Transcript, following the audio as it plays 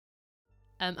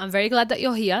I'm very glad that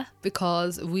you're here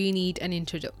because we need an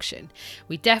introduction.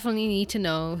 We definitely need to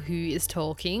know who is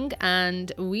talking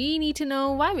and we need to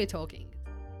know why we're talking.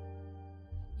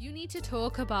 You need to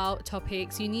talk about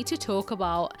topics, you need to talk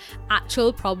about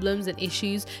actual problems and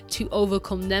issues to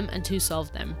overcome them and to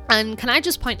solve them. And can I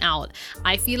just point out,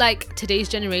 I feel like today's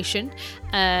generation,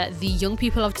 the young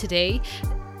people of today,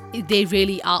 they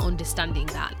really are understanding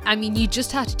that. I mean, you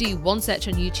just have to do one search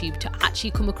on YouTube to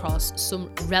actually come across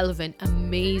some relevant,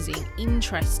 amazing,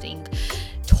 interesting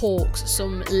talks,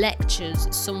 some lectures,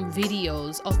 some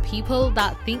videos of people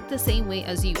that think the same way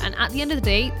as you. And at the end of the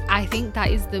day, I think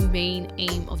that is the main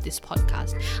aim of this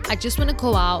podcast. I just want to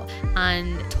go out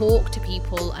and talk to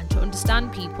people and to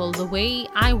understand people the way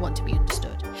I want to be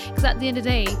understood. Because at the end of the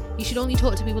day, you should only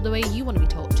talk to people the way you want to be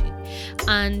talked to.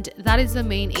 And that is the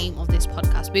main aim of this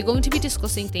podcast. We're going to be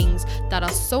discussing things that are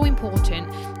so important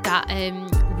that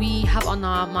we have on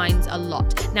our minds a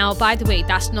lot. Now, by the way,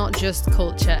 that's not just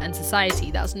culture and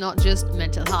society. That's not just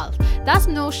mental health. That's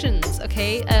notions,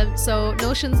 okay? So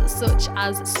notions such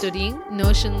as studying,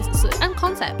 notions and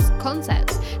concepts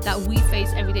that we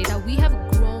face every day, that we have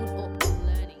grown up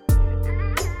learning.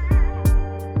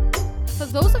 For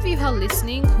those of you who are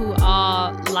listening who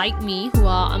are like me, who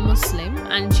are a Muslim,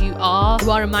 and who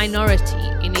are a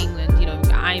minority in England, you know,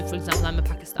 for example, I'm a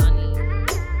Pakistani.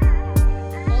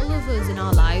 All of us in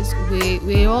our lives,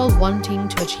 we're all wanting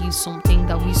to achieve something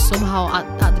that we somehow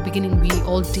at the beginning we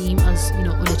all deem as, you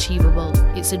know, unachievable.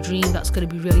 It's a dream that's going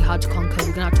to be really hard to conquer.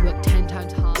 We're going to have to work 10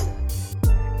 times harder.